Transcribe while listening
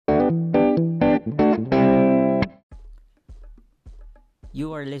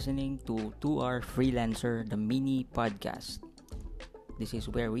You are listening to 2 Hour Freelancer, the mini podcast. This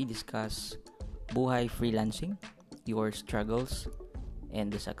is where we discuss buhay freelancing, your struggles, and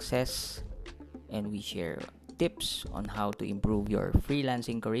the success, and we share tips on how to improve your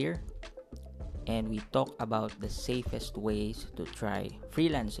freelancing career, and we talk about the safest ways to try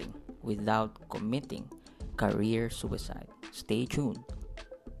freelancing without committing career suicide. Stay tuned.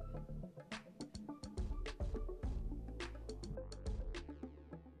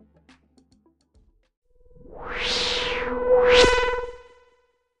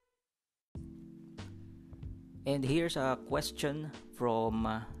 And here's a question from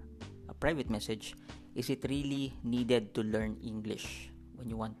a private message. Is it really needed to learn English when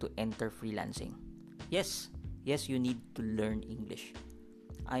you want to enter freelancing? Yes, you need to learn English.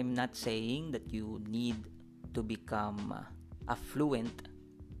 I'm not saying that you need to become affluent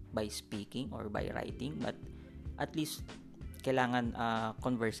by speaking or by writing, but at least kailangan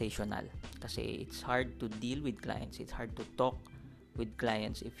conversational. Kasi it's hard to deal with clients. It's hard to talk with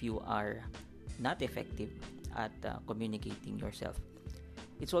clients if you are not effective at communicating yourself.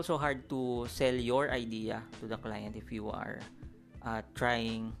 It's also hard to sell your idea to the client if you are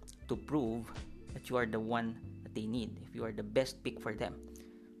trying to prove that you are the one that they need, if you are the best pick for them.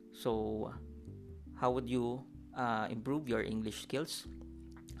 So, how would you improve your English skills?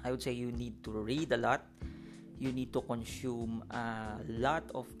 I would say you need to read a lot. You need to consume a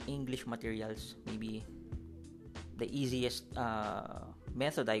lot of English materials. Maybe the easiest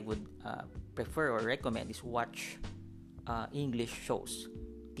method I would prefer or recommend is watch English shows,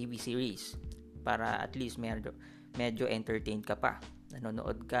 TV series, para at least medyo entertained ka pa.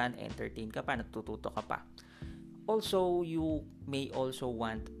 Nanonood ka, entertained ka pa, natututo ka pa. Also, you may also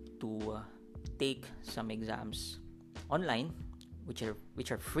want to take some exams online, which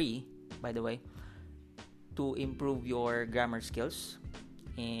are free, by the way, to improve your grammar skills.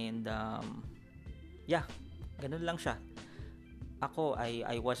 And ganun lang siya. Ako,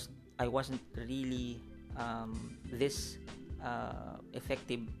 I wasn't really this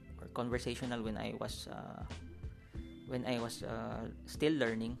effective or conversational when I was still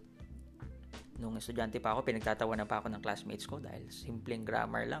learning. Nung estudyante pa ako, pinagtatawanan pa ako ng classmates ko dahil simpleng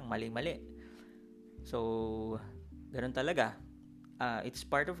grammar lang, mali-mali. So, ganun talaga. It's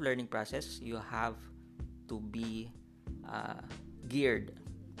part of learning process. You have to be geared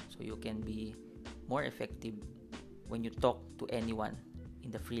so you can be more effective when you talk to anyone in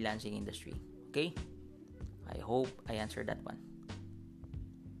the freelancing industry. Okay? I hope I answered that one.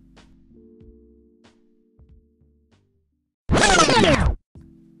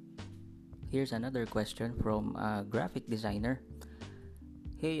 Here's another question from a graphic designer.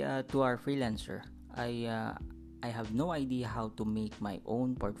 Hey, to our freelancer, I have no idea how to make my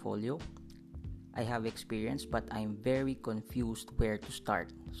own portfolio. I have experience, but I'm very confused where to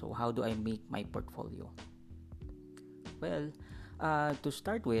start. So how do I make my portfolio? Well, to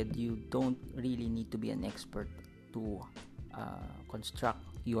start with, you don't really need to be an expert to construct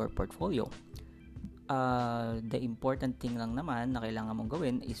your portfolio. The important thing lang naman na kailangan mong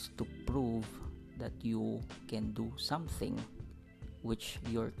gawin is to prove that you can do something which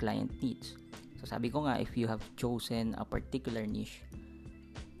your client needs. So sabi ko nga, if you have chosen a particular niche,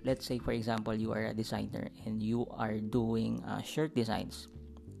 let's say for example you are a designer and you are doing shirt designs.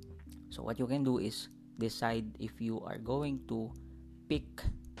 So what you can do is decide if you are going to pick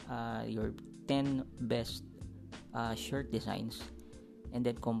your 10 best shirt designs and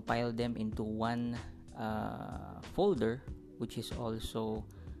then compile them into one folder, which is also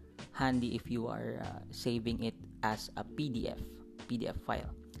handy if you are saving it as a PDF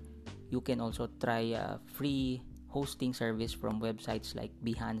file. You can also try a free hosting service from websites like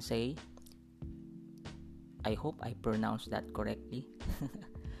Behance. I hope I pronounced that correctly.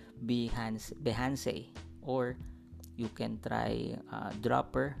 Behance, or you can try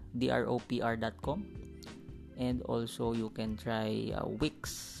dropr.com, and also you can try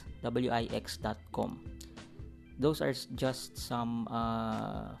Wix, wix.com. Those are just some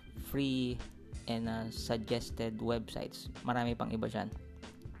free and suggested websites. Marami pang iba dyan.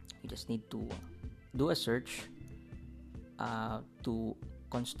 You just need to do a search to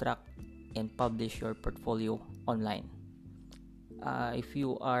construct and publish your portfolio online. If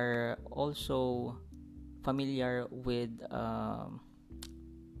you are also familiar with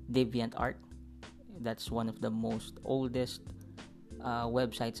DeviantArt, that's one of the most oldest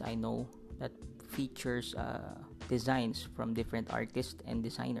websites I know that features designs from different artists and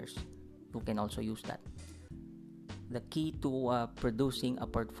designers. You can also use that. The key to producing a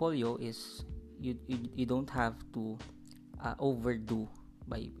portfolio is you don't have to overdo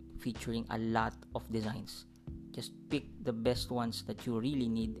by featuring a lot of designs. Just pick the best ones that you really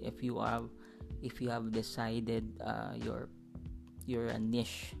need if you have decided your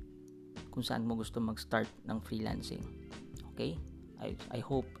niche kung saan mo gusto mag-start ng freelancing. Okay? I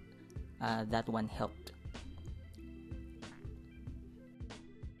hope that one helped.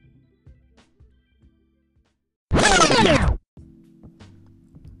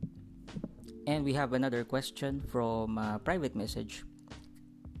 And we have another question from private message.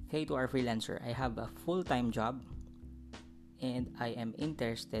 Hey to our freelancer, I have a full-time job and I am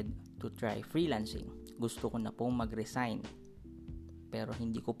interested to try freelancing. Gusto ko na pong mag-resign pero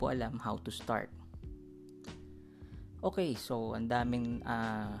hindi ko po alam how to start. Okay, so ang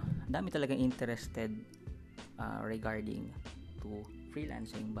dami talagang interested regarding to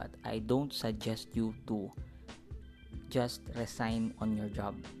freelancing, but I don't suggest you to just resign on your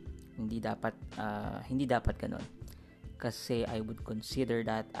job. Hindi dapat ganun. Kasi I would consider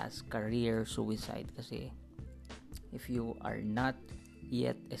that as career suicide. Kasi if you are not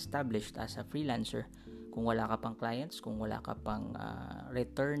yet established as a freelancer, kung wala ka pang clients, kung wala ka pang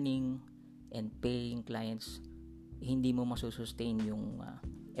returning and paying clients, hindi mo masusustain yung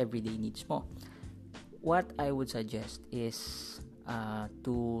everyday needs mo. What I would suggest is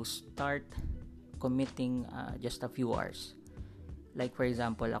to start committing just a few hours. Like for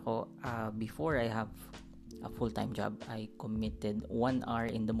example, ako, before I have a full-time job, I committed 1 hour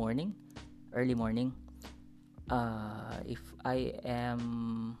in the morning, early morning. If I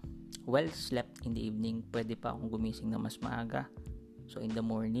am well slept in the evening, pwede pa akong gumising na mas maaga. So in the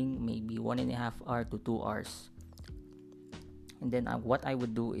morning, maybe 1.5 hour to 2 hours. And then what I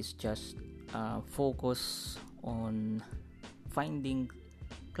would do is just focus on finding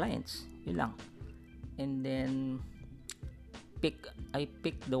clients. Yun lang. And then I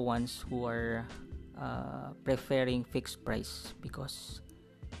pick the ones who are preferring fixed price because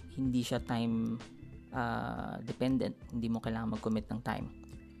hindi siya time dependent. Hindi mo kailangan mag-commit ng time.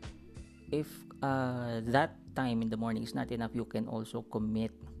 If that time in the morning is not enough, you can also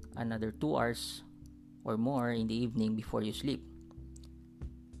commit another 2 hours or more in the evening before you sleep.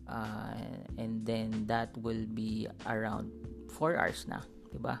 And then that will be around 4 hours na,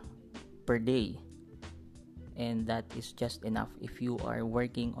 diba? Per day. And that is just enough if you are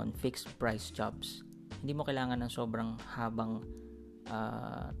working on fixed price jobs. Hindi mo kailangan ng sobrang habang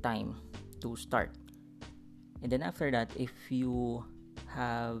time to start. And then after that, if you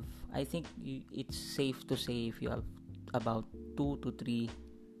have, I think it's safe to say if you have about 2 to 3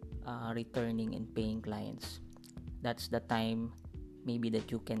 returning and paying clients, that's the time maybe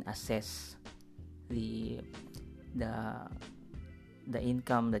that you can assess the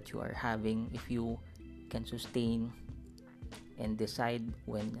income that you are having, if you can sustain, and decide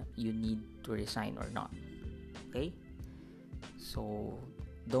when you need to resign or not. Okay? So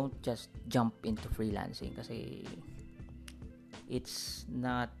don't just jump into freelancing kasi it's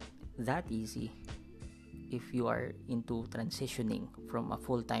not that easy. If you are into transitioning from a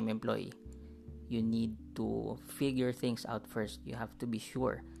full-time employee, you need to figure things out first. You have to be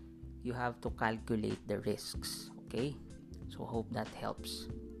sure. You have to calculate the risks. Okay? So hope that helps.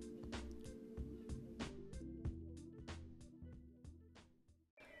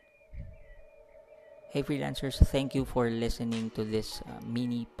 Hey freelancers, thank you for listening to this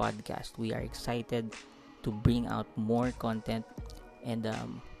mini podcast. We are excited to bring out more content and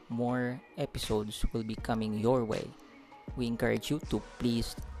more episodes will be coming your way. We encourage you to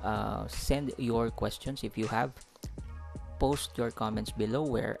please send your questions if you have. Post your comments below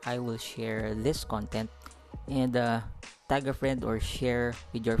where I will share this content and tag a friend or share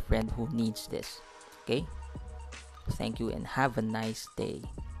with your friend who needs this. Okay? Thank you and have a nice day.